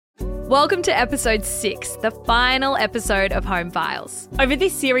Welcome to episode 6, the final episode of Home Files. Over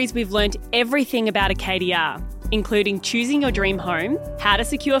this series, we've learnt everything about a KDR, including choosing your dream home, how to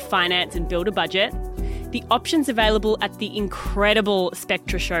secure finance and build a budget, the options available at the incredible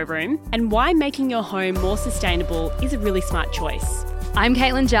Spectra showroom, and why making your home more sustainable is a really smart choice. I'm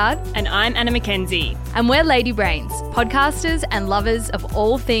Caitlin Judd. And I'm Anna McKenzie. And we're Lady Brains, podcasters and lovers of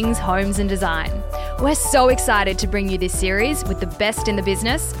all things homes and design. We're so excited to bring you this series with the best in the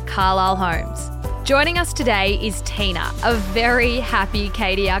business, Carlisle Homes. Joining us today is Tina, a very happy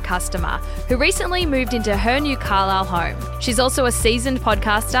KDR customer who recently moved into her new Carlisle home. She's also a seasoned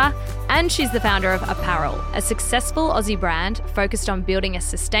podcaster and she's the founder of Apparel, a successful Aussie brand focused on building a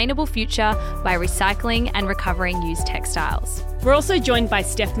sustainable future by recycling and recovering used textiles. We're also joined by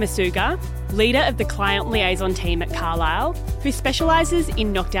Steph Masuga, leader of the client liaison team at Carlisle, who specialises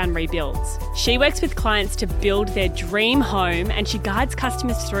in knockdown rebuilds. She works with clients to build their dream home and she guides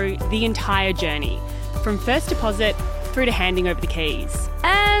customers through the entire journey, from first deposit through to handing over the keys.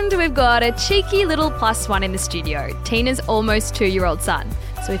 And we've got a cheeky little plus one in the studio, Tina's almost 2-year-old son.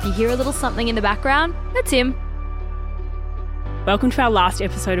 So if you hear a little something in the background, that's him. Welcome to our last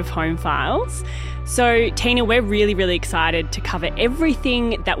episode of Home Files. So, Tina, we're really excited to cover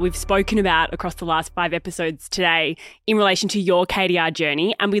everything that we've spoken about across the last 5 episodes today in relation to your KDR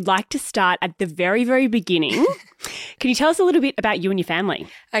journey. And we'd like to start at the very beginning. Can you tell us a little bit about you and your family?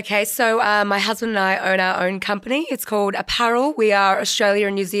 Okay, so my husband and I own our own company. It's called Apparel. We are Australia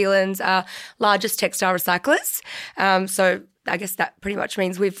and New Zealand's largest textile recyclers. So I guess that pretty much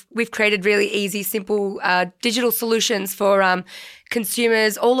means we've created really easy, simple digital solutions for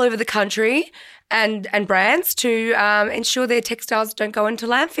consumers all over the country and brands to ensure their textiles don't go into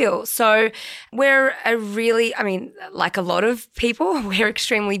landfill. So we're like a lot of people, we're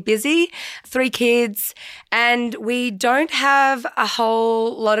extremely busy, 3 kids, and we don't have a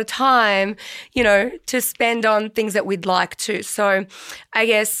whole lot of time, to spend on things that we'd like to. So I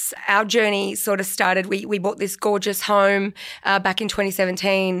guess our journey sort of started, we bought this gorgeous home back in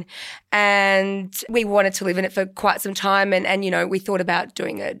 2017 and we wanted to live in it for quite some time and we thought about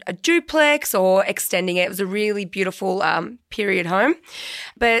doing a duplex or extending it. It was a really beautiful period home.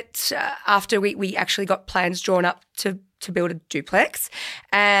 But after we actually got plans drawn up to build a duplex,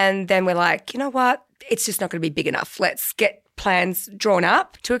 and then we're like, you know what? It's just not going to be big enough. Let's get plans drawn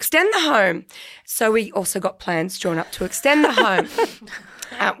up to extend the home. So we also got plans drawn up to extend the home.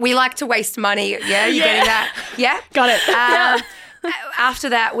 We like to waste money. Yeah, you getting that? Yeah? Got it. After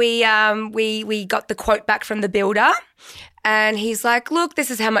that, we got the quote back from the builder and he's like, look, this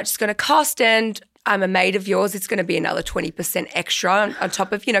is how much it's going to cost and I'm a mate of yours. It's going to be another 20% extra on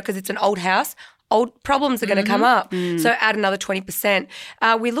top of, because it's an old house. Old problems are going to come up. So add another 20%.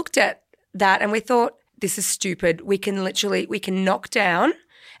 We looked at that and we thought, this is stupid. We can knock down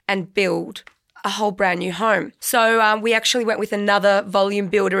and build a whole brand new home. So we actually went with another volume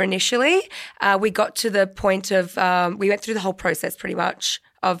builder initially. We got to the point of, we went through the whole process pretty much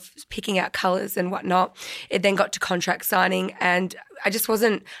of picking out colours and whatnot. It then got to contract signing and I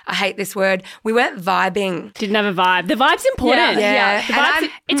hate this word, we weren't vibing. Didn't have a vibe. The vibe's important. Yeah.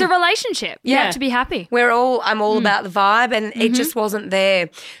 It's a relationship. You have to be happy. I'm all about the vibe and it just wasn't there.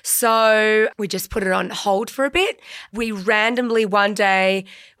 So we just put it on hold for a bit. We randomly one day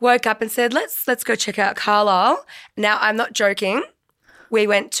woke up and said, let's go check out Carlisle. Now, I'm not joking. We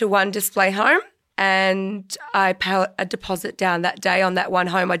went to one display home. And I paid a deposit down that day on that one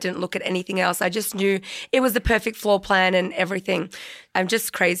home. I didn't look at anything else. I just knew it was the perfect floor plan and everything. I'm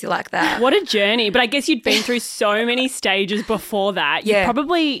just crazy like that. What a journey. But I guess you'd been through so many stages before that.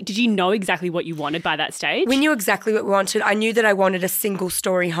 Did you know exactly what you wanted by that stage? We knew exactly what we wanted. I knew that I wanted a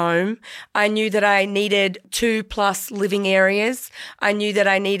single-story home. I knew that I needed 2+ living areas. I knew that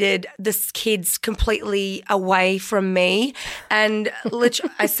I needed the kids completely away from me. And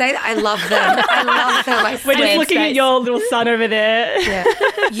literally, I say that I love them. I love them. We're just looking at your little son over there. Yeah.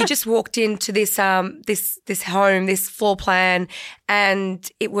 You just walked into this this home, this floor plan, and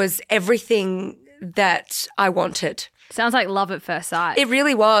it was everything that I wanted. Sounds like love at first sight. It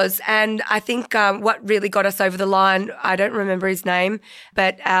really was. And I think what really got us over the line, I don't remember his name,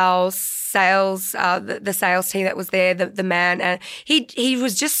 but our sales, the sales team that was there, the man, and he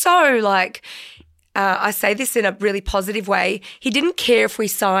was just so like, I say this in a really positive way, he didn't care if we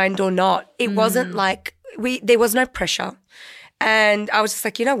signed or not. It wasn't like there was no pressure. And I was just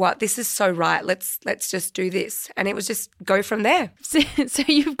like, you know what, this is so right. Let's just do this. And it was just go from there. So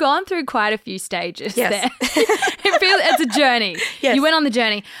you've gone through quite a few stages Yes. there. It's a journey. Yes. You went on the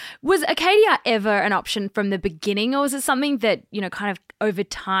journey. Was Acadia ever an option from the beginning, or was it something that, kind of over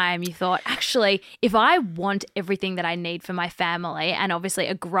time you thought, actually, if I want everything that I need for my family and obviously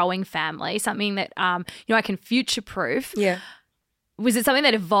a growing family, something that, I can future-proof. Yeah. Was it something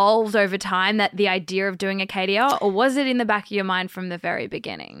that evolved over time, that the idea of doing Acadia, or was it in the back of your mind from the very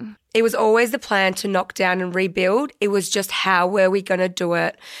beginning? It was always the plan to knock down and rebuild. It was just how were we going to do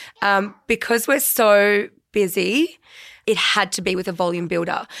it? Because we're so busy, it had to be with a volume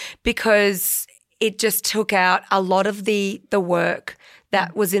builder, because it just took out a lot of the work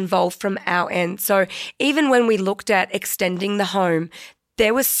that was involved from our end. So even when we looked at extending the home,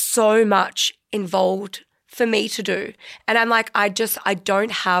 there was so much involved for me to do. And I'm like, I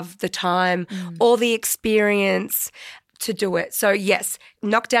don't have the time or the experience to do it. So yes,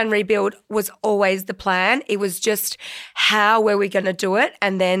 knockdown rebuild was always the plan. It was just how were we going to do it?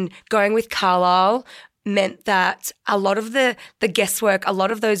 And then going with Carlisle meant that a lot of the guesswork, a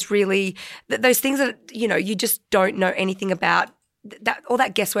lot of those those things that, you just don't know anything about, that all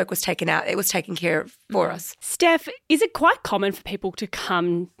that guesswork was taken out. It was taken care of for us. Steph, is it quite common for people to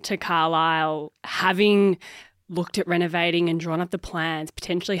come to Carlisle having looked at renovating and drawn up the plans,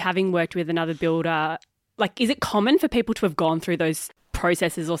 potentially having worked with another builder? Like, is it common for people to have gone through those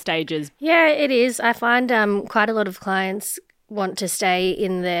processes or stages? Yeah, it is. I find quite a lot of clients want to stay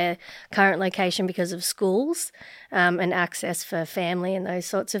in their current location because of schools and access for family and those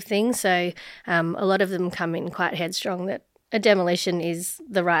sorts of things. So a lot of them come in quite headstrong that a demolition is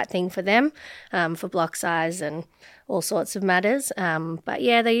the right thing for them, for block size and all sorts of matters. But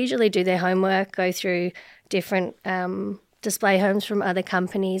yeah, they usually do their homework, go through different display homes from other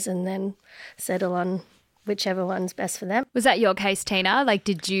companies, and then settle on whichever one's best for them. Was that your case, Tina? Like,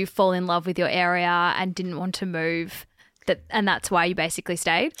 did you fall in love with your area and didn't want to move? And that's why you basically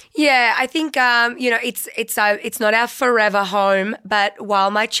stayed? Yeah, I think it's not our forever home, but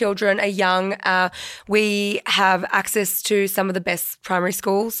while my children are young, we have access to some of the best primary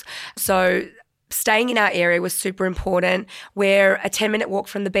schools. So staying in our area was super important. We're a 10-minute walk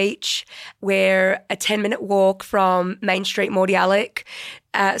from the beach. We're a 10-minute walk from Main Street, Mordialloc.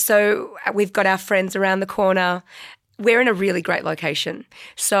 So we've got our friends around the corner. We're in a really great location.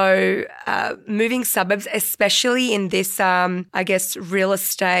 So moving suburbs, especially in this, real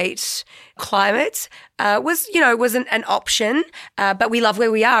estate climate, wasn't an option. But we love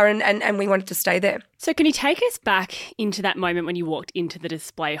where we are and we wanted to stay there. So can you take us back into that moment when you walked into the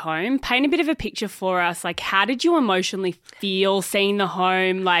display home? Paint a bit of a picture for us. Like, how did you emotionally feel seeing the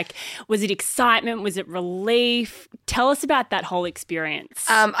home? Like, was it excitement? Was it relief? Tell us about that whole experience.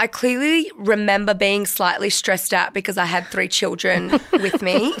 I clearly remember being slightly stressed out because I had 3 children with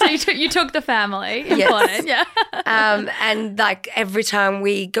me. So you took the family. Yes. Important, yeah. And like every time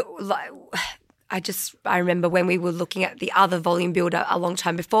we go, I remember when we were looking at the other volume builder a long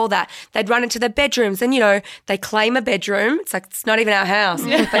time before that, they'd run into their bedrooms and, they claim a bedroom. It's like, it's not even our house,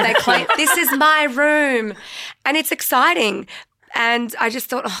 but they claim, this is my room. And it's exciting. And I just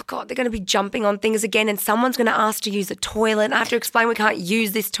thought, oh, God, they're going to be jumping on things again and someone's going to ask to use a toilet and I have to explain we can't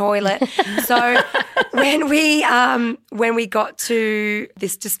use this toilet. So when we got to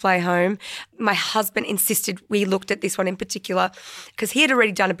this display home, my husband insisted we looked at this one in particular because he had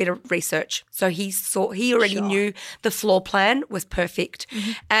already done a bit of research. So he already knew the floor plan was perfect.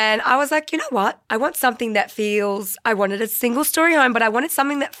 Mm-hmm. And I was like, you know what? I want something that I wanted a single story home, but I wanted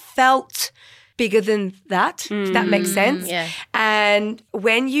something that felt bigger than that, if that makes sense. Yeah. And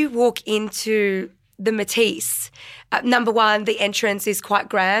when you walk into the Matisse, number one, the entrance is quite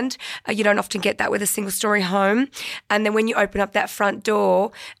grand. You don't often get that with a single-story home. And then when you open up that front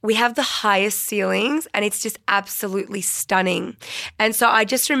door, we have the highest ceilings and it's just absolutely stunning. And so I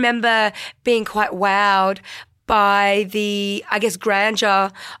just remember being quite wowed by the,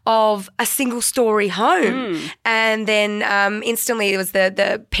 grandeur of a single-story home. And then instantly it was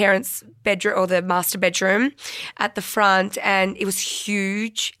the parents' bedroom or the master bedroom at the front, and it was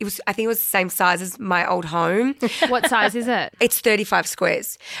huge. I think it was the same size as my old home. What size is it? It's 35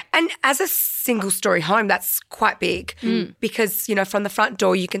 squares. And as a single-story home, that's quite big because, from the front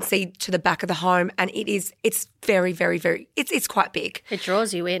door you can see to the back of the home, and it's very, very, very, it's quite big. It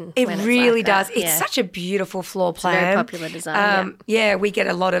draws you in. It really like does. That. It's such a beautiful floor plan. Very popular design. Yeah, we get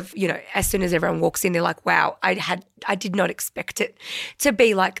a lot of, as soon as everyone walks in, they're like, wow, I had I did not expect it to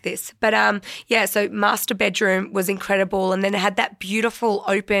be like this. But so master bedroom was incredible, and then it had that beautiful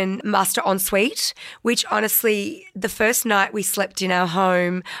open master ensuite, which honestly, the first night we slept in our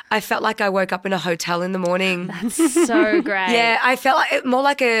home, I felt like I woke up in a hotel in the morning. So great. Yeah, I felt like more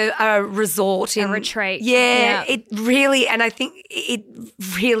like a resort, a retreat. Yeah, it really, and I think it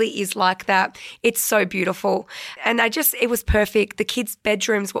really is like that. It's so beautiful, and it was perfect. The kids'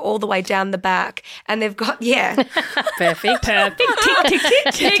 bedrooms were all the way down the back, and they've got Perfect. Tick, tick,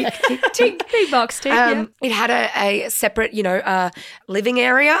 tick, tick. Tick, big box tick. It had a separate, living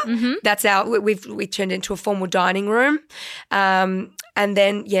area. Mm-hmm. That's we turned into a formal dining room, and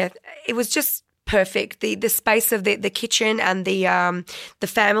then it was just perfect. The space of the kitchen and the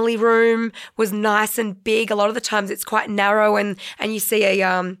family room was nice and big. A lot of the times it's quite narrow, and you see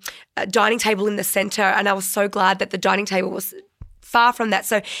a dining table in the centre. And I was so glad that the dining table was far from that.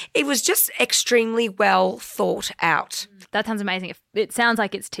 So it was just extremely well thought out. That sounds amazing. It sounds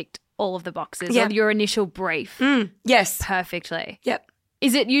like it's ticked all of the boxes Yeah. of your initial brief Yes. perfectly. Yep.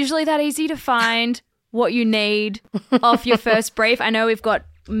 Is it usually that easy to find what you need off your first brief? I know we've got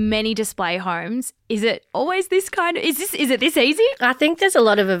many display homes. Is it always this kind of, is it this easy? I think there's a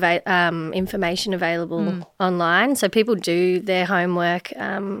lot of information available online. So people do their homework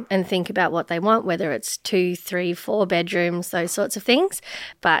and think about what they want, whether it's 2, 3, 4 bedrooms, those sorts of things.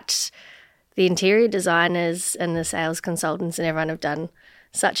 But the interior designers and the sales consultants and everyone have done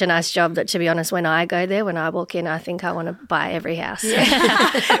such a nice job that, to be honest, when I go there, when I walk in, I think I want to buy every house. We're going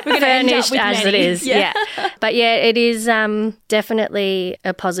to end up Furnished with as many. it is. Yeah. But it is definitely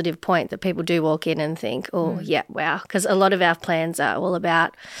a positive point that people do walk in and think, wow, because a lot of our plans are all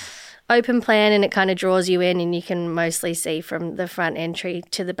about open plan, and it kind of draws you in, and you can mostly see from the front entry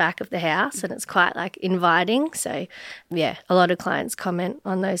to the back of the house, and it's quite like inviting. So a lot of clients comment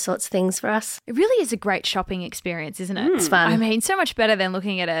on those sorts of things for us. It really is a great shopping experience, isn't it? It's fun. I mean, so much better than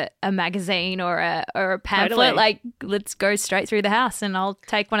looking at a magazine or a pamphlet. Totally. Like, let's go straight through the house and I'll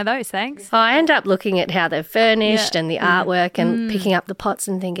take one of those, thanks. I end up looking at how they're furnished and the artwork and picking up the pots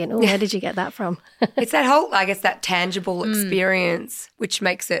and thinking, where did you get that from? It's that whole, I guess, that tangible experience which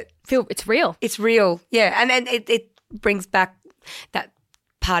makes it Feel it's real. It's real, yeah. And then it brings back that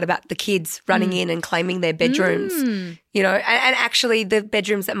part about the kids running in and claiming their bedrooms, and actually the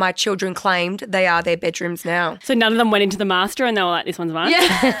bedrooms that my children claimed, they are their bedrooms now. So none of them went into the master and they were like, this one's mine?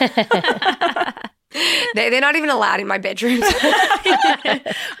 Yeah. They're not even allowed in my bedrooms.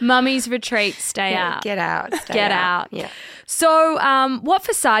 Mummy's retreat, stay out. Get out. Get out. Yeah. So what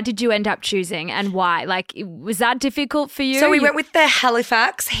facade did you end up choosing and why? Like, was that difficult for you? So we went with the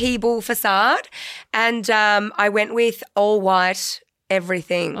Halifax Hebel facade, and I went with all white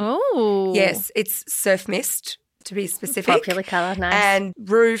everything. Oh. Yes, it's surf mist, to be specific. Popular colour, nice. And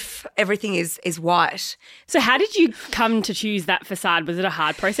roof, everything is white. So how did you come to choose that facade? Was it a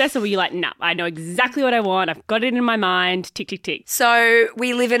hard process, or were you like, no, I know exactly what I want. I've got it in my mind. Tick, tick, tick. So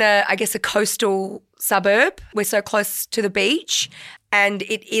we live in a coastal suburb. We're so close to the beach, and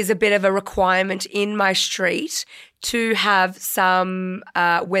it is a bit of a requirement in my street to have some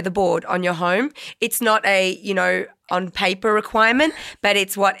weatherboard on your home. It's not a, on paper requirement, but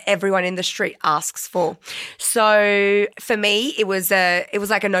it's what everyone in the street asks for. So for me, it was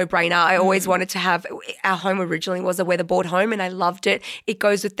like a no-brainer. I always wanted to have, our home originally was a weatherboard home, and I loved it. It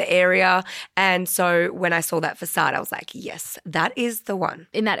goes with the area. And so when I saw that facade, I was like, yes, that is the one.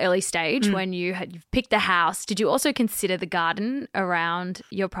 In that early stage when you've picked the house, did you also consider the garden around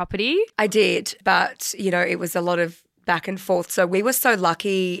your property? I did, but, it was a lot of back and forth. So we were so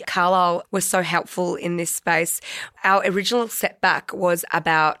lucky. Carlisle was so helpful in this space. Our original setback was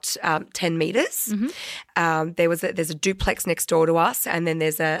about 10 metres. Mm-hmm. There's a duplex next door to us, and then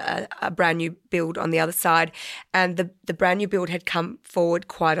there's a brand new build on the other side. And the brand new build had come forward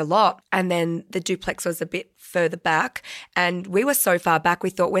quite a lot, and then the duplex was a bit further back, and we were so far back we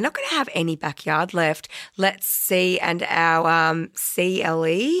thought we're not going to have any backyard left. Let's see. And our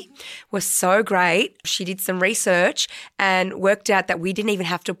CLE was so great. She did some research and worked out that we didn't even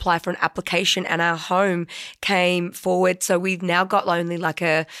have to apply for an application, and our home came forward. So we've now got only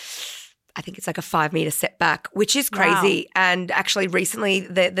I think it's like a 5 metre setback, which is crazy. Wow. And actually recently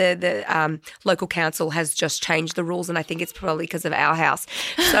the local council has just changed the rules, and I think it's probably because of our house.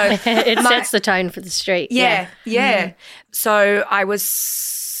 So it sets the tone for the street. Yeah. Mm-hmm. So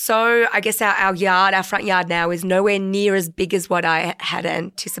I guess our front yard now is nowhere near as big as what I had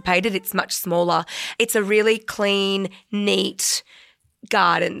anticipated. It's much smaller. It's a really clean, neat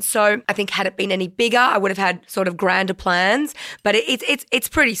garden. So I think had it been any bigger, I would have had sort of grander plans, but it's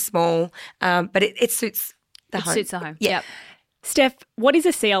pretty small, but it suits the home. It suits the home. Yeah. Yep. Steph, what is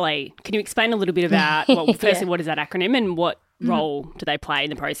a CLE? Can you explain a little bit about, well, firstly, what is that acronym and what role do they play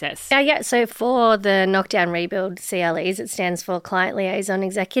in the process? So for the Knockdown Rebuild CLEs, it stands for Client Liaison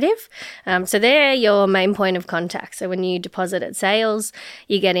Executive. So they're your main point of contact. So when you deposit at sales,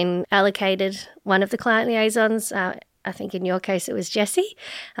 you get allocated one of the client liaisons. I think in your case it was Jessie.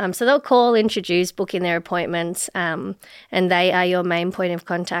 So they'll call, introduce, book in their appointments, and they are your main point of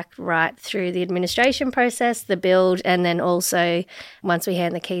contact right through the administration process, the build, and then also once we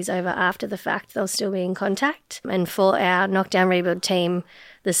hand the keys over after the fact, they'll still be in contact. And for our Knockdown Rebuild team,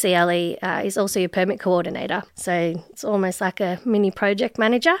 the CLE is also your permit coordinator. So it's almost like a mini project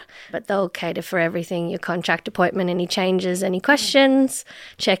manager, but they'll cater for everything, your contract appointment, any changes, any questions,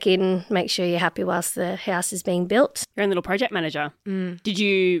 check in, make sure you're happy whilst the house is being built. Your own little project manager. Did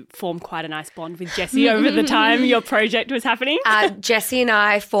you form quite a nice bond with Jessie over the time your project was happening? Jessie and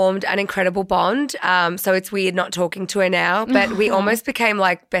I formed an incredible bond. So it's weird not talking to her now, but we almost became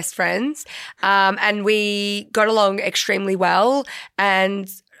like best friends. And we got along extremely well. And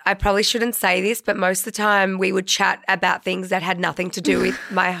I probably shouldn't say this, but most of the time we would chat about things that had nothing to do with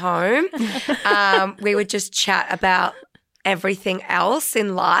my home. We would just chat about everything else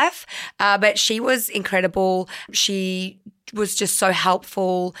in life. But she was incredible. She was just so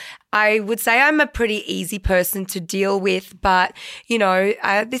helpful. I would say I'm a pretty easy person to deal with, but you're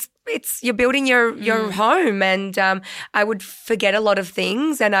building your home, and I would forget a lot of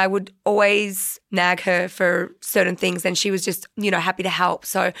things, and I would always nag her for certain things, and she was just happy to help.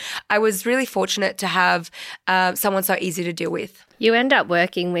 So I was really fortunate to have someone so easy to deal with. You end up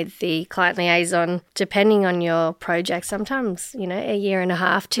working with the client liaison depending on your project, sometimes, a year and a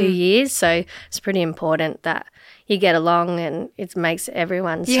half, 2 years. So it's pretty important that you get along, and it makes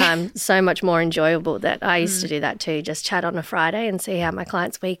everyone's time so much more enjoyable. That I used to do that too, just chat on a Friday and see how my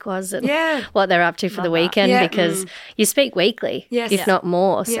client's week was and what they're up to for the weekend, because you speak weekly, if not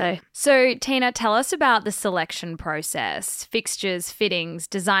more. So Tina, tell us about the selection process, fixtures, fittings,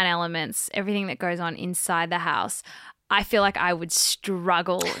 design elements, everything that goes on inside the house. I feel like I would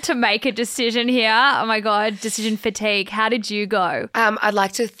struggle to make a decision here. Oh my God, decision fatigue. How did you go? I'd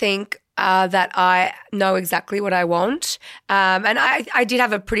like to think that I know exactly what I want. And I did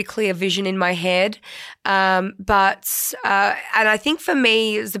have a pretty clear vision in my head. And I think for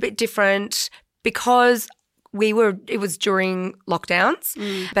me it was a bit different because it was during lockdowns,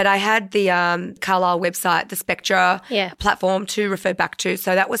 but I had the Carlisle website, the Spectra platform to refer back to.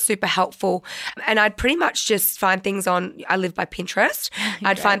 So that was super helpful. And I'd pretty much just find things I live by Pinterest.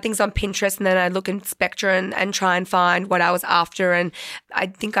 I'd find things on Pinterest, and then I'd look in Spectra and try and find what I was after. And I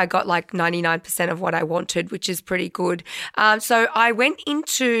think I got like 99% of what I wanted, which is pretty good. So I went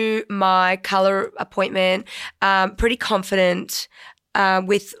into my colour appointment pretty confident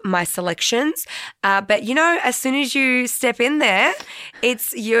with my selections. But, as soon as you step in there,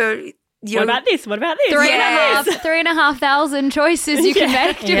 it's What about this? 3,500 choices you can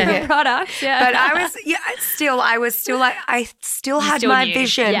make, different products. Yeah. But I still had my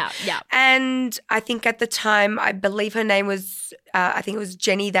vision. Yeah. And I think at the time, I believe her name was, I think it was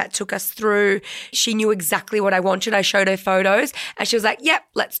Jenny that took us through. She knew exactly what I wanted. I showed her photos and she was like, yep,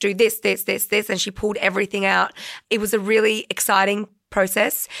 let's do this. And she pulled everything out. It was a really exciting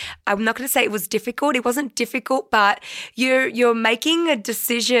process. I'm not going to say it was difficult. It wasn't difficult, but you're making a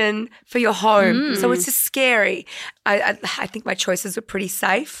decision for your home. So it's just scary. I think my choices were pretty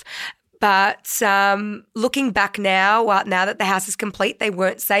safe. But looking back now that the house is complete, they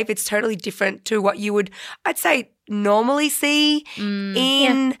weren't safe. It's totally different to what you would, I'd say, normally see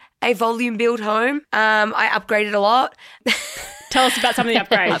in a volume build home. I upgraded a lot. Tell us about some of the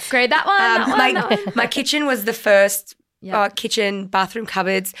upgrades. Upgrade that one. My kitchen was the first kitchen, bathroom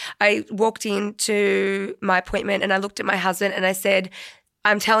cupboards. I walked into my appointment and I looked at my husband and I said,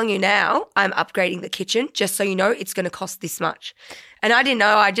 I'm telling you now, I'm upgrading the kitchen. Just so you know, it's going to cost this much. And I didn't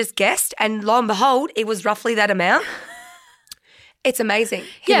know. I just guessed. And lo and behold, it was roughly that amount. It's amazing.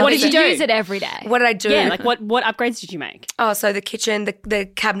 Yeah, what did you use it every day? What did I do? Yeah, like what upgrades did you make? Oh, so the kitchen, the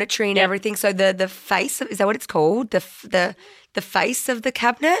cabinetry and everything. So the face, is that what it's called? The face of the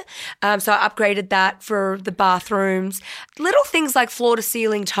cabinet. So I upgraded that for the bathrooms. Little things like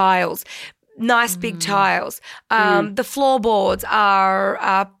floor-to-ceiling tiles, nice big tiles. The floorboards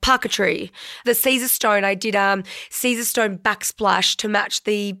are parquetry. The Caesar stone, I did Caesar stone backsplash to match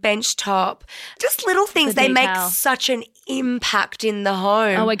the bench top. Just little things. They make such an impact in the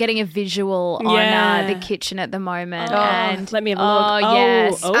home. Oh, we're getting a visual on the kitchen at the moment. And let me have a look. Oh,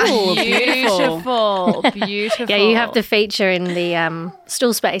 yes. Oh, Beautiful. Beautiful. Yeah, you have the feature in the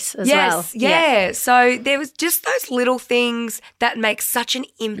stool space as well. Yeah. So there was just those little things that make such an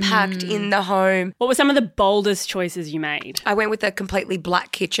impact in the home. What were some of the boldest choices you made? I went with a completely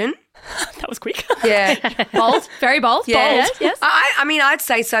black kitchen. That was quick. Yeah. Bold. Very bold. Yeah. Bold. Yes. I mean, I'd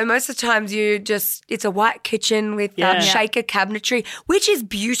say so. Most of the times it's a white kitchen with shaker cabinetry, which is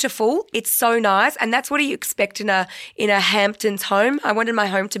beautiful. It's so nice. And that's what you expect in a Hamptons home. I wanted my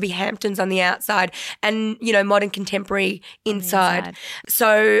home to be Hamptons on the outside and, modern contemporary inside.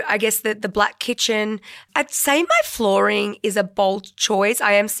 So I guess that the black kitchen, I'd say my flooring is a bold choice.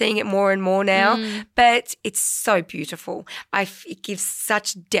 I am seeing it more and more now, but it's so beautiful. It gives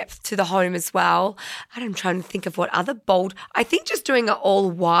such depth to the home as well. I'm trying to think of what other bold. I think just doing an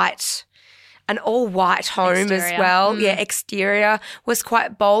all white home Exterior. as well. Yeah, exterior was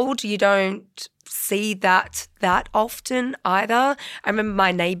quite bold. You don't see that often either. I remember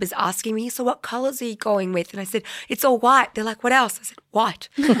my neighbours asking me, so what colours are you going with? And I said, it's all white. They're like, what else? I said, white.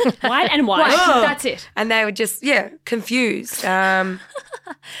 White and white. That's it. And they were just, confused.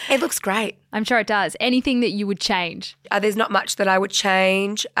 It looks great. I'm sure it does. Anything that you would change? There's not much that I would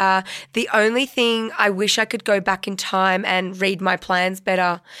change. The only thing I wish I could go back in time and read my plans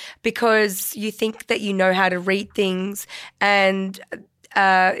better, because you think that you know how to read things, and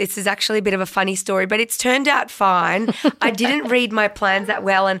this is actually a bit of a funny story, but it's turned out fine. I didn't read my plans that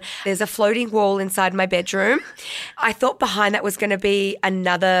well, and there's a floating wall inside my bedroom. I thought behind that was going to be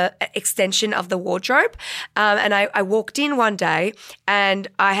another extension of the wardrobe, and I walked in one day and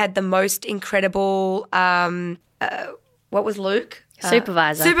I had the most incredible what was Luke? Site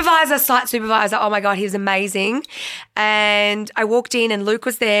supervisor. Oh my God, he was amazing. And I walked in and Luke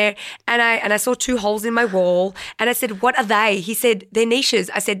was there, and I saw 2 holes in my wall, and I said, what are they? He said, they're niches.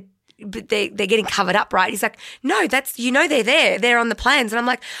 I said, but they're getting covered up, right? He's like, no, that's, they're there. They're on the plans. And I'm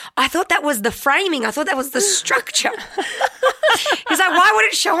like, I thought that was the framing. I thought that was the structure. He's like, why would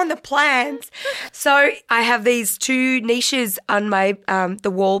it show on the plans? So I have these 2 niches on my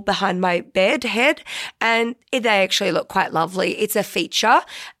the wall behind my bed head, and they actually look quite lovely. It's a feature.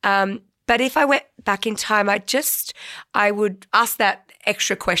 But if I went back in time, I would ask that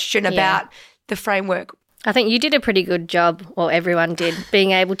extra question about the framework. I think you did a pretty good job, or everyone did,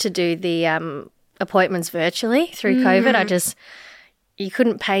 being able to do the appointments virtually through COVID. You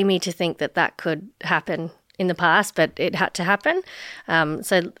couldn't pay me to think that could happen in the past, but it had to happen.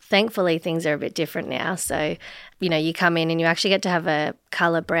 So thankfully things are a bit different now. So, you come in and you actually get to have a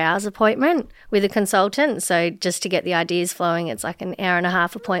colour browse appointment with a consultant. So just to get the ideas flowing, it's like an hour and a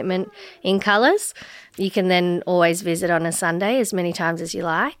half appointment in colours. You can then always visit on a Sunday as many times as you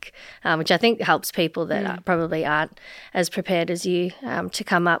like, which I think helps people that probably aren't as prepared as you to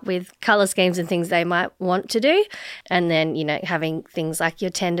come up with colour schemes and things they might want to do. And then, having things like your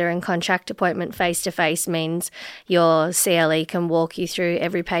tender and contract appointment face-to-face means your CLE can walk you through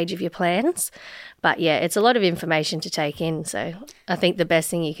every page of your plans. But, yeah, it's a lot of information to take in. So I think the best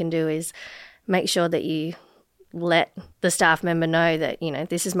thing you can do is make sure that you let the staff member know that,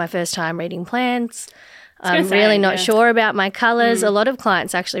 this is my first time reading plans. I'm really not sure about my colours. A lot of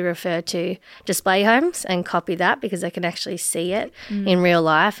clients actually refer to display homes and copy that because they can actually see it in real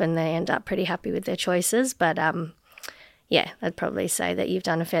life, and they end up pretty happy with their choices. But, I'd probably say that you've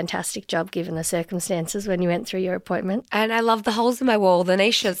done a fantastic job given the circumstances when you went through your appointment. And I love the holes in my wall, the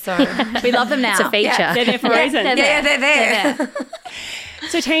niches. So we love them now. It's a feature. Yeah. They're there for a reason. They're there.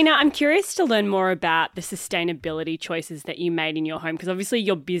 So, Tina, I'm curious to learn more about the sustainability choices that you made in your home, because obviously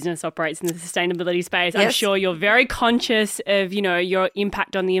your business operates in the sustainability space. Yes. I'm sure you're very conscious of, your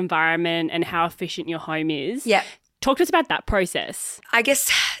impact on the environment and how efficient your home is. Yeah. Talk to us about that process. I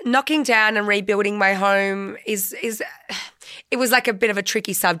guess knocking down and rebuilding my home it was like a bit of a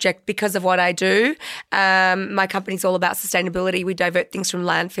tricky subject because of what I do. My company's all about sustainability. We divert things from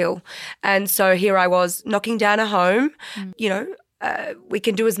landfill. And so here I was knocking down a home, we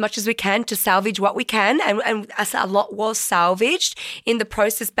can do as much as we can to salvage what we can, and a lot was salvaged in the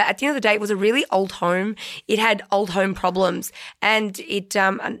process. But at the end of the day, it was a really old home. It had old home problems, and it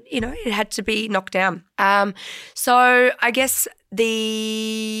had to be knocked down. So I guess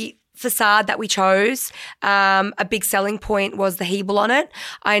the facade that we chose, a big selling point was the Hebel on it.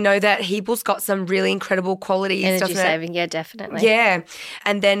 I know that Hebel's got some really incredible qualities. Energy saving, yeah, definitely. Yeah.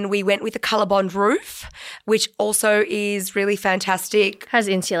 And then we went with the ColourBond roof, which also is really fantastic. Has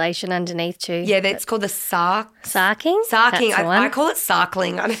insulation underneath too. Yeah, it's called the Sarking? Sarking. I call it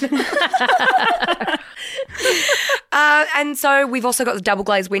sarkling. I don't know. And so we've also got the double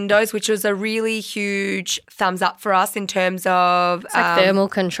glazed windows, which was a really huge thumbs up for us in terms of It's like thermal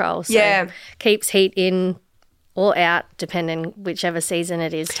control. So keeps heat in or out, depending whichever season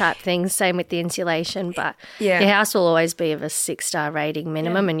it is type thing. Same with the insulation, but your house will always be of a 6-star rating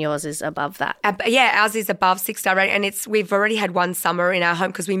minimum and yours is above that. Ours is above 6-star rating, and we've already had one summer in our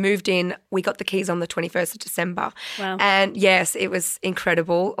home because we moved in. We got the keys on the 21st of December. Wow. And yes, it was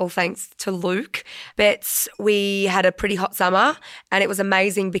incredible, all thanks to Luke. But we had a pretty hot summer and it was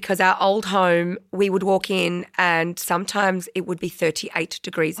amazing because our old home, we would walk in and sometimes it would be 38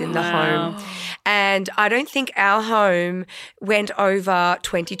 degrees in the home. And I don't think our home went over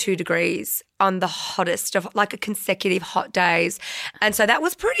 22 degrees on the hottest of like a consecutive hot days. And so that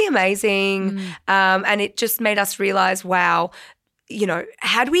was pretty amazing. And it just made us realise, wow, you know,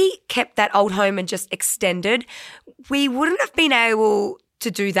 had we kept that old home and just extended, we wouldn't have been able to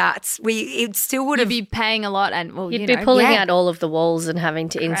do that. It still would have. You'd be paying a lot and, well, You'd be pulling out all of the walls and having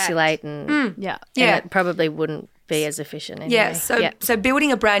to insulate and Yeah. and it probably wouldn't be as efficient anyway. So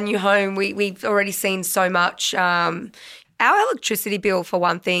building a brand new home, we've already seen so much. Our electricity bill, for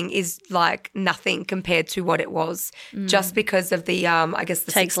one thing, is like nothing compared to what it was, just because of the, I guess,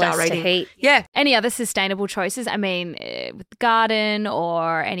 the Takes 6-star less to rating. heat. Yeah. Any other sustainable choices? I mean, with the garden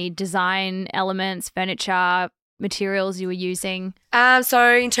or any design elements, furniture, materials you were using?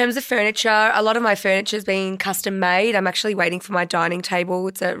 So in terms of furniture, a lot of my furniture has been custom made. I'm actually waiting for my dining table.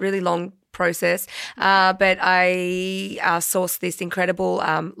 It's a really long process, but I sourced this incredible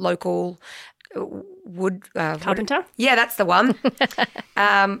local wood Carpenter? Yeah, that's the one.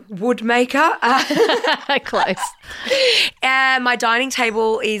 Wood maker. Close. My dining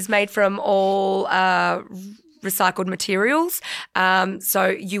table is made from all recycled materials. So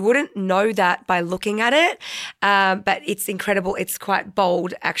you wouldn't know that by looking at it, but it's incredible. It's quite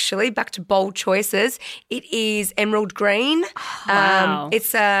bold, actually. Back to bold choices. It is emerald green. Wow.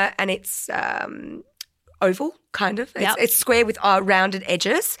 It's oval, kind of. Yep. It's square with rounded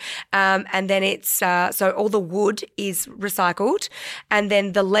edges, and then it's so all the wood is recycled, and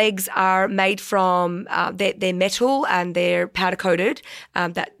then the legs are made from they're metal and they're powder coated,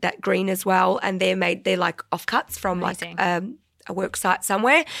 that green as well, and they're like offcuts from Amazing. like a work site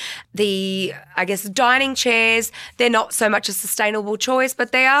somewhere. I guess dining chairs, they're not so much a sustainable choice,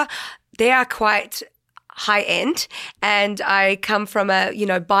 but they are quite high end, and I come from a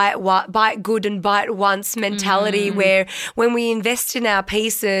buy it good and buy it once mentality where when we invest in our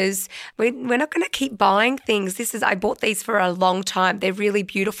pieces, we're not going to keep buying things. I bought these for a long time. They're really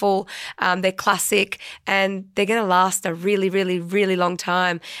beautiful. They're classic, and they're going to last a really, really, really long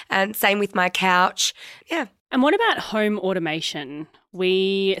time. And same with my couch. Yeah. And what about home automation?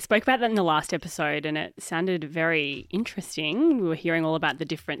 We spoke about that in the last episode and it sounded very interesting. We were hearing all about the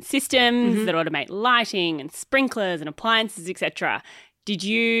different systems that automate lighting and sprinklers and appliances, etc. Did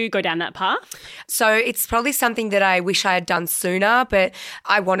you go down that path? So it's probably something that I wish I had done sooner, but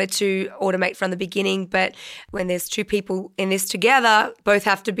I wanted to automate from the beginning. But when there's two people in this together, both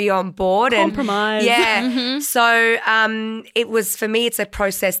have to be on board. Compromise. So it was, for me, it's a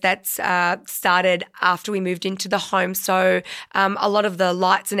process that's started after we moved into the home. So a lot of the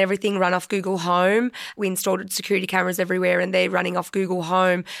lights and everything run off Google Home. We installed security cameras everywhere and they're running off Google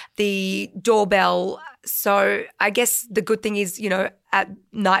Home. The doorbell. So I guess the good thing is, at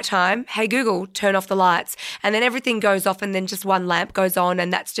nighttime, hey, Google, turn off the lights. And then everything goes off and then just one lamp goes on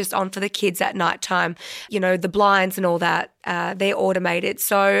and that's just on for the kids at nighttime. The blinds and all that, they're automated.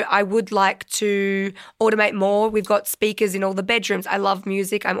 So I would like to automate more. We've got speakers in all the bedrooms. I love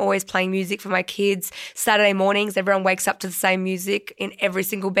music. I'm always playing music for my kids. Saturday mornings, everyone wakes up to the same music in every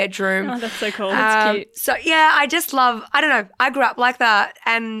single bedroom. Oh, that's so cool. That's cute. So, yeah, I just love, I don't know, I grew up like that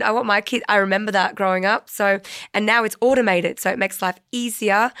and I want my kids, I remember that growing up. So, and now it's automated, so it makes life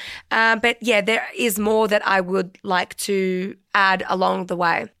easier. But yeah, there is more that I would like to add along the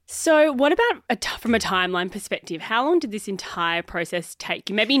way. So what about from a timeline perspective? How long did this entire process take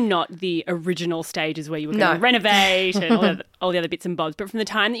you? Maybe not the original stages where you were going to renovate and all the other bits and bobs, but from the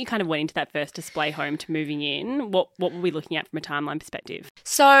time that you kind of went into that first display home to moving in, what were we looking at from a timeline perspective?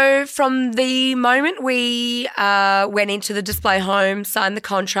 So from the moment we went into the display home, signed the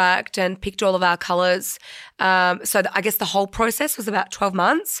contract and picked all of our colours, I guess the whole process was about 12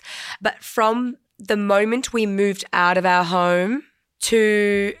 months. But from the moment we moved out of our home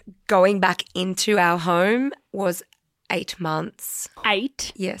to going back into our home was 8 months.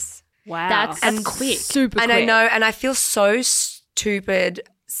 8? Yes. Wow. That's quick. Super quick. And I know, and I feel so stupid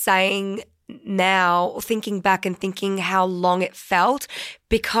saying now, thinking back and thinking how long it felt,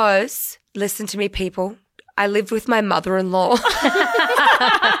 because, listen to me, people, I lived with my mother-in-law.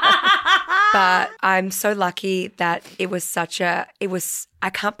 But I'm so lucky that I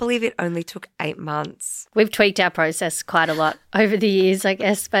can't believe it only took 8 months. We've tweaked our process quite a lot over the years, I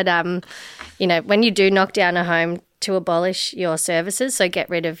guess. But, when you do knock down a home to abolish your services, so get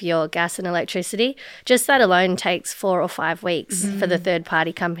rid of your gas and electricity, just that alone takes 4 or 5 weeks for the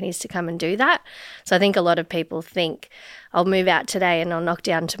third-party companies to come and do that. So I think a lot of people think, I'll move out today and I'll knock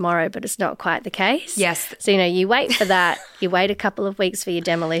down tomorrow, but it's not quite the case. Yes. So, you wait for that, you wait a couple of weeks for your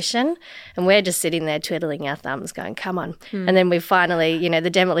demolition, and we're just sitting there twiddling our thumbs going, come on. And then we finally, the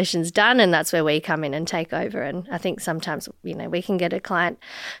demolition's done, and that's where we come in and take over. And I think sometimes, we can get a client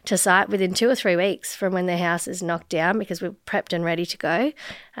to site within 2 or 3 weeks from when their house is knocked down because we're prepped and ready to go.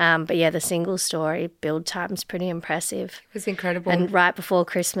 But yeah, the single story build time's pretty impressive. It was incredible. And right before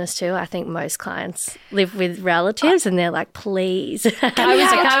Christmas too, I think most clients live with relatives and they're like, please. I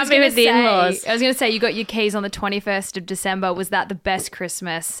can't be with the in-laws. I was going to say, you got your keys on the 21st of December. Was that the best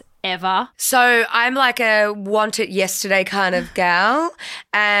Christmas ever? So I'm like a want it yesterday kind of gal,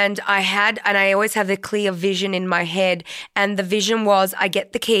 and I always have the clear vision in my head, and the vision was I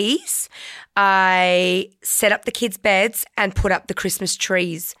get the keys, I set up the kids' beds and put up the Christmas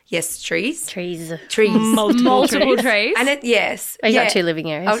trees. Yes, trees. Trees. Multiple trees. And yes. Oh, you got 2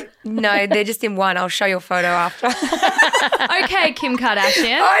 living areas? No, they're just in one. I'll show you a photo after. Okay, Kim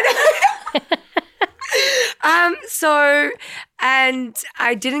Kardashian. I know.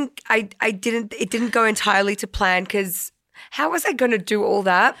 It didn't go entirely to plan because how was I going to do all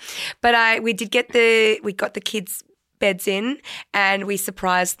that? But we got the kids' beds in and we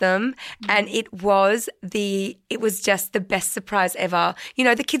surprised them, and it was just the best surprise ever.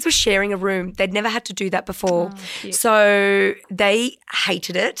 The kids were sharing a room. They'd never had to do that before. So they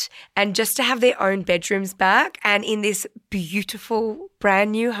hated it, and just to have their own bedrooms back and in this beautiful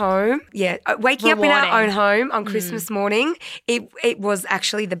brand new home. Yeah, waking up in our own home on Christmas morning, it was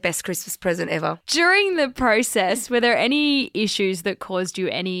actually the best Christmas present ever. During the process, were there any issues that caused you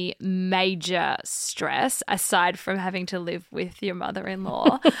any major stress aside from having to live with your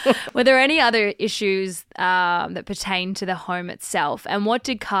mother-in-law? Were there any other issues that pertain to the home itself? And what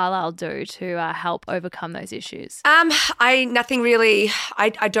did Carlisle do to help overcome those issues? Nothing really. I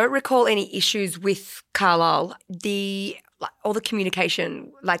don't recall any issues with Carlisle. All the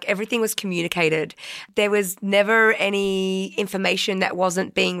communication, like everything was communicated. There was never any information that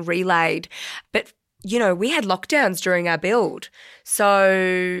wasn't being relayed. But, we had lockdowns during our build.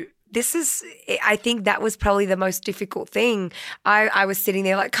 So I think that was probably the most difficult thing. I was sitting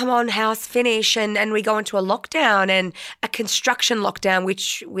there like, come on, house, finish. And we go into a lockdown, and a construction lockdown,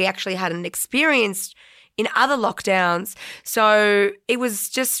 which we actually hadn't experienced in other lockdowns. So it was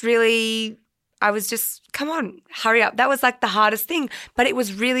just really, I was just, come on, hurry up. That was like the hardest thing, but it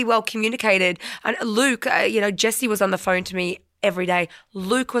was really well communicated. And Luke, Jesse was on the phone to me every day.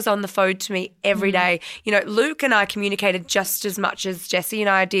 Luke was on the phone to me every day. Luke and I communicated just as much as Jesse and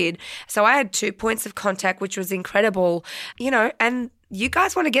I did. So I had 2 points of contact, which was incredible, and you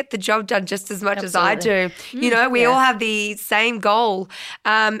guys want to get the job done just as much as I do. We all have the same goal.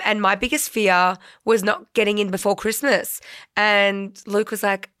 And my biggest fear was not getting in before Christmas. And Luke was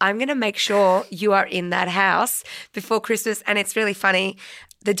like, I'm going to make sure you are in that house before Christmas. And it's really funny.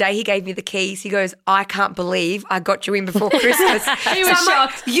 The day he gave me the keys, he goes, I can't believe I got you in before Christmas. He was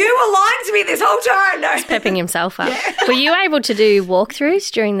shocked. Like, you were lying to me this whole time. No. He's pepping himself up. Yeah. Were you able to do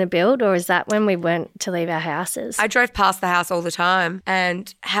walkthroughs during the build, or is that when we went to leave our houses? I drove past the house all the time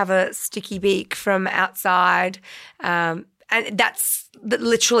and have a sticky beak from outside. And that's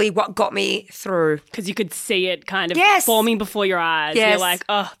literally what got me through. Because you could see it kind of forming before your eyes. Yes. You're like,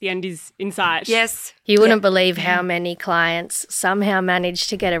 oh, the end is in sight. Yes. You wouldn't believe how many clients somehow managed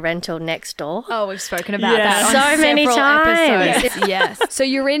to get a rental next door. Oh, we've spoken about that on so many times. Episodes. Yes. So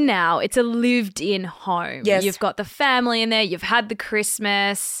you're in now. It's a lived-in home. Yes. You've got the family in there. You've had the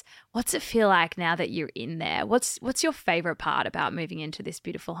Christmas. What's it feel like now that you're in there? What's your favourite part about moving into this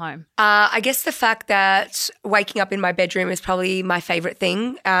beautiful home? I guess the fact that waking up in my bedroom is probably my favourite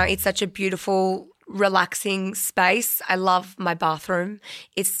thing. It's such a beautiful, relaxing space. I love my bathroom.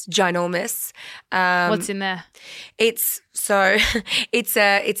 It's ginormous. What's in there? So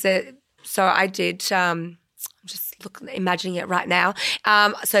I did. Imagining it right now.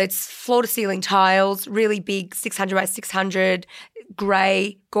 So it's floor to ceiling tiles, really big, 600 by 600,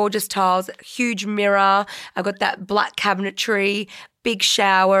 grey, gorgeous tiles, huge mirror. I've got that black cabinetry, big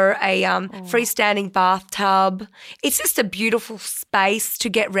shower, a freestanding bathtub. It's just a beautiful space to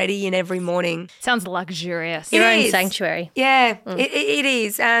get ready in every morning. Sounds luxurious. Your It own is. sanctuary. Yeah, it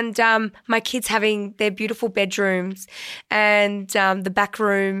is. And my kids having their beautiful bedrooms and the back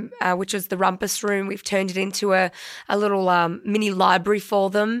room, which is the rumpus room, we've turned it into a little mini library for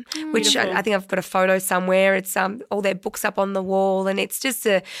them, which I think I've got a photo somewhere. It's all their books up on the wall, and it's just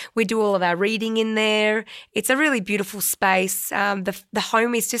we do all of our reading in there. It's a really beautiful space. The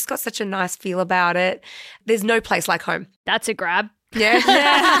home has just got such a nice feel about it. There's no place like home. That's a grab. Yeah.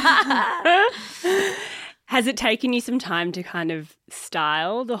 Has it taken you some time to kind of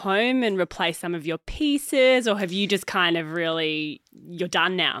style the home and replace some of your pieces, or have you just kind of really, you're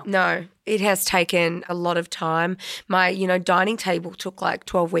done now? No, it has taken a lot of time. My, dining table took like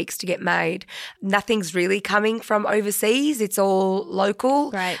 12 weeks to get made. Nothing's really coming from overseas. It's all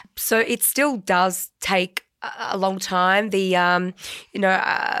local. Right. So it still does take a long time. We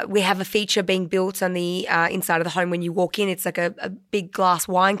have a feature being built on the inside of the home when you walk in. It's like a big glass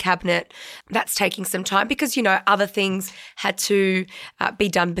wine cabinet. That's taking some time because, other things had to be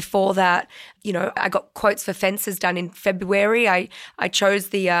done before that. I got quotes for fences done in February. I chose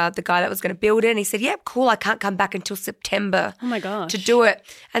the guy that was going to build it, and he said, "Yeah, cool. I can't come back until September." Oh my gosh. To do it.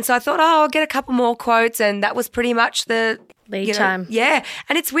 And so I thought, I'll get a couple more quotes, and that was pretty much the Lead time. Yeah,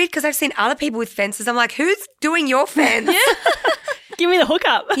 and it's weird because I've seen other people with fences. I'm like, who's doing your fence? Give me the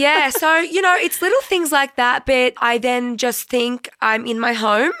hookup. Yeah, so, it's little things like that, but I then just think I'm in my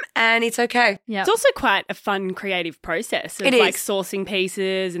home and it's okay. Yeah. It's also quite a fun creative process of It is. like sourcing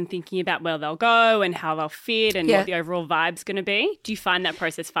pieces and thinking about where they'll go and how they'll fit and what the overall vibe's going to be. Do you find that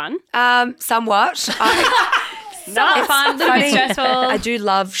process fun? Somewhat. Not fun, a little bit stressful. I do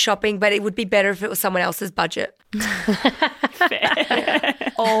love shopping, but it would be better if it was someone else's budget.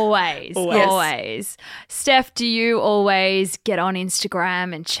 Always. Steph, do you always get on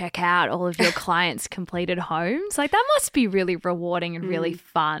Instagram and check out all of your clients' completed homes? Like that must be really rewarding and really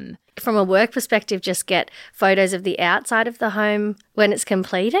fun. From a work perspective, just get photos of the outside of the home when it's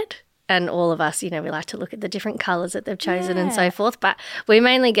completed. And all of us, we like to look at the different colours that they've chosen and so forth. But we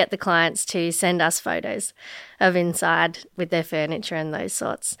mainly get the clients to send us photos of inside with their furniture and those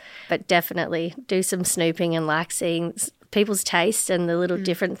sorts. But definitely do some snooping and like seeing people's taste and the little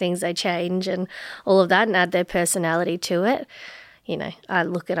different things they change and all of that and add their personality to it. I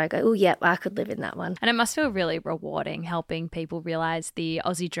look at it, I go, oh, yep, I could live in that one. And it must feel really rewarding helping people realise the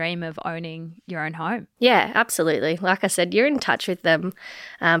Aussie dream of owning your own home. Yeah, absolutely. Like I said, you're in touch with them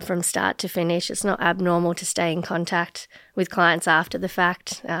from start to finish. It's not abnormal to stay in contact with clients after the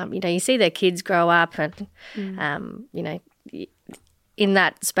fact. You see their kids grow up and, in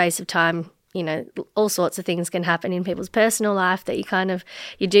that space of time, all sorts of things can happen in people's personal life that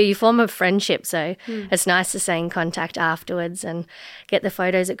you form a friendship. So it's nice to stay in contact afterwards and get the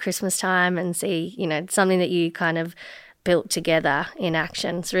photos at Christmas time and see, something that you kind of built together in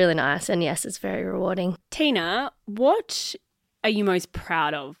action. It's really nice. And yes, it's very rewarding. Tina, what are you most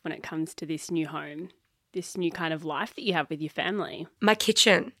proud of when it comes to this new home? This new kind of life that you have with your family? My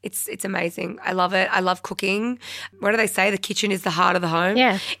kitchen, it's amazing. I love it. I love cooking. What do they say? The kitchen is the heart of the home.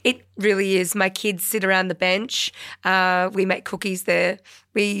 Yeah. It really is. My kids sit around the bench. We make cookies there.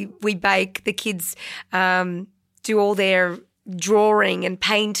 We bake. The kids do all their drawing and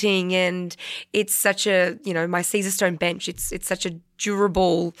painting, and it's such a, my Caesar stone bench, it's such a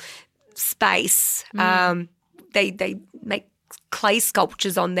durable space. They make clay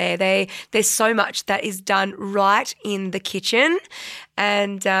sculptures on there. There's so much that is done right in the kitchen.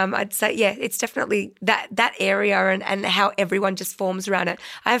 And I'd say, yeah, it's definitely that area and how everyone just forms around it.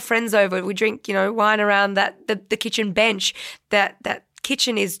 I have friends over. We drink, wine around the kitchen bench. That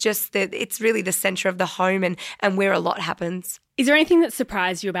kitchen is just it's really the centre of the home and where a lot happens. Is there anything that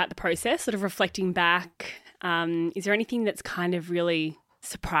surprised you about the process, sort of reflecting back? Is there anything that's kind of really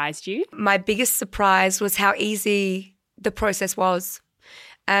surprised you? My biggest surprise was how easy the process was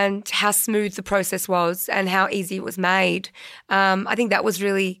and how smooth the process was and how easy it was made. I think that was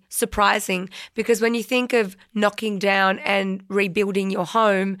really surprising because when you think of knocking down and rebuilding your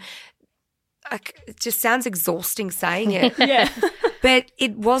home, it just sounds exhausting saying it. Yeah. But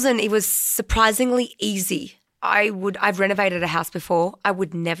it wasn't. It was surprisingly easy. I've renovated a house before. I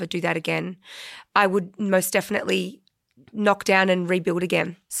would never do that again. I would most definitely knock down and rebuild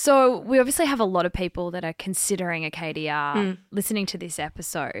again. So we obviously have a lot of people that are considering a KDR listening to this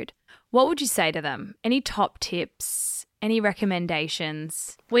episode. What would you say to them? Any top tips? Any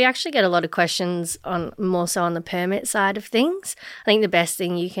recommendations? We actually get a lot of questions more so on the permit side of things. I think the best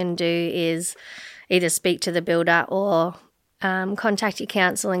thing you can do is either speak to the builder or contact your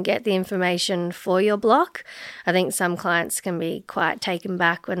council and get the information for your block. I think some clients can be quite taken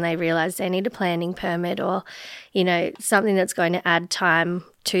back when they realise they need a planning permit or, something that's going to add time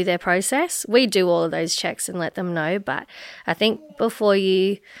to their process. We do all of those checks and let them know, but I think before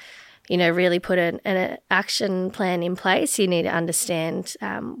you really put an action plan in place, you need to understand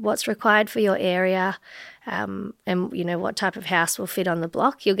what's required for your area and, what type of house will fit on the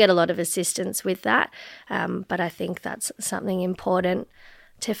block. You'll get a lot of assistance with that, but I think that's something important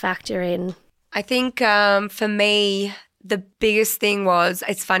to factor in. I think for me, the biggest thing was,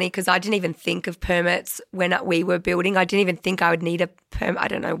 it's funny because I didn't even think of permits when we were building. I didn't even think I would need a permit. I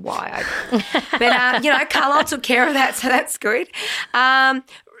don't know why. But, Carlisle took care of that, so that's good.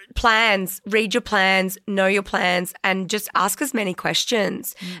 Plans, read your plans, know your plans, and just ask as many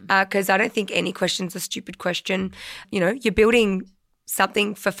questions because I don't think any question's a stupid question. You're building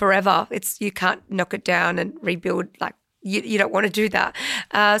something for forever. You can't knock it down and rebuild. Like you don't want to do that.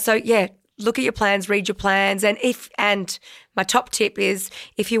 Look at your plans, read your plans, and my top tip is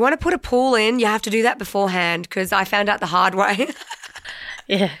if you want to put a pool in, you have to do that beforehand because I found out the hard way.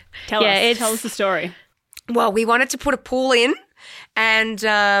 Yeah, tell us the story. Well, we wanted to put a pool in. And,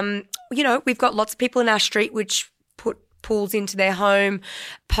 we've got lots of people in our street which put pools into their home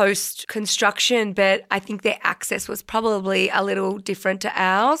post-construction, but I think their access was probably a little different to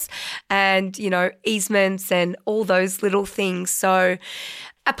ours and, easements and all those little things. So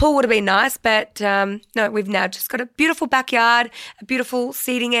a pool would have been nice, but no, we've now just got a beautiful backyard, a beautiful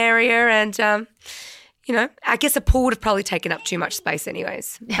seating area and I guess a pool would have probably taken up too much space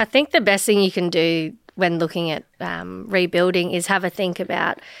anyways. I think the best thing you can do when looking at rebuilding is have a think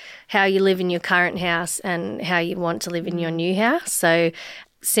about how you live in your current house and how you want to live in your new house. So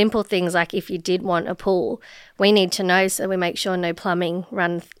simple things like if you did want a pool, we need to know so we make sure no plumbing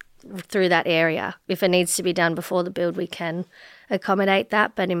runs through that area. If it needs to be done before the build, we can accommodate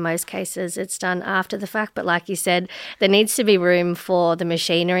that, but in most cases it's done after the fact. But like you said, there needs to be room for the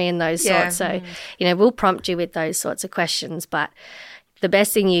machinery and those sorts. So, we'll prompt you with those sorts of questions, but the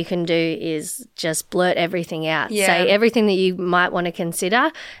best thing you can do is just blurt everything out. Yeah. Say everything that you might want to consider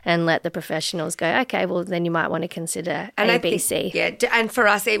and let the professionals go, okay, well, then you might want to consider A, B, C. Yeah, and for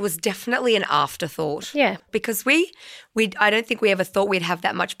us, it was definitely an afterthought. Yeah. Because I don't think we ever thought we'd have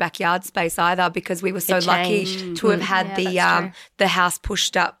that much backyard space either because we were so lucky to have had the house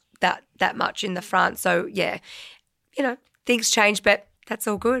pushed up that much in the front. So, things change, but that's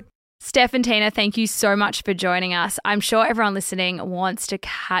all good. Steph and Tina, thank you so much for joining us. I'm sure everyone listening wants to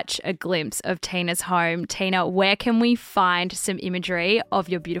catch a glimpse of Tina's home. Tina, where can we find some imagery of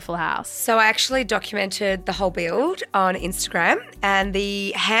your beautiful house? So I actually documented the whole build on Instagram and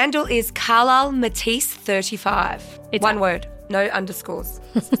the handle is Carlisle Matisse 35. It's one word. No underscores.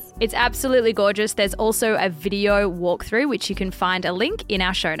 It's absolutely gorgeous. There's also a video walkthrough, which you can find a link in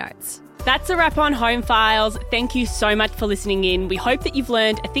our show notes. That's a wrap on Home Files. Thank you so much for listening in. We hope that you've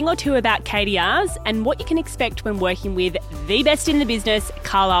learned a thing or two about KDRs and what you can expect when working with the best in the business,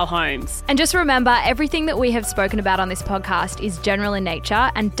 Carlisle Homes. And just remember, everything that we have spoken about on this podcast is general in nature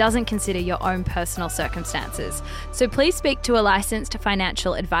and doesn't consider your own personal circumstances. So please speak to a licensed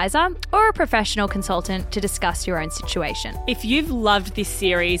financial advisor or a professional consultant to discuss your own situation. If you've loved this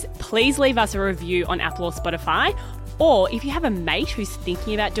series, please leave us a review on Apple or Spotify. Or if you have a mate who's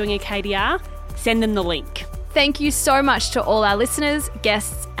thinking about doing a KDR, send them the link. Thank you so much to all our listeners,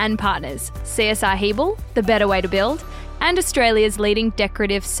 guests and partners. CSR Hebel, The Better Way to Build, and Australia's leading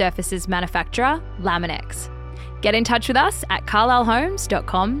decorative surfaces manufacturer, Laminex. Get in touch with us at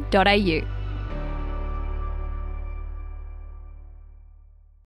carlislehomes.com.au.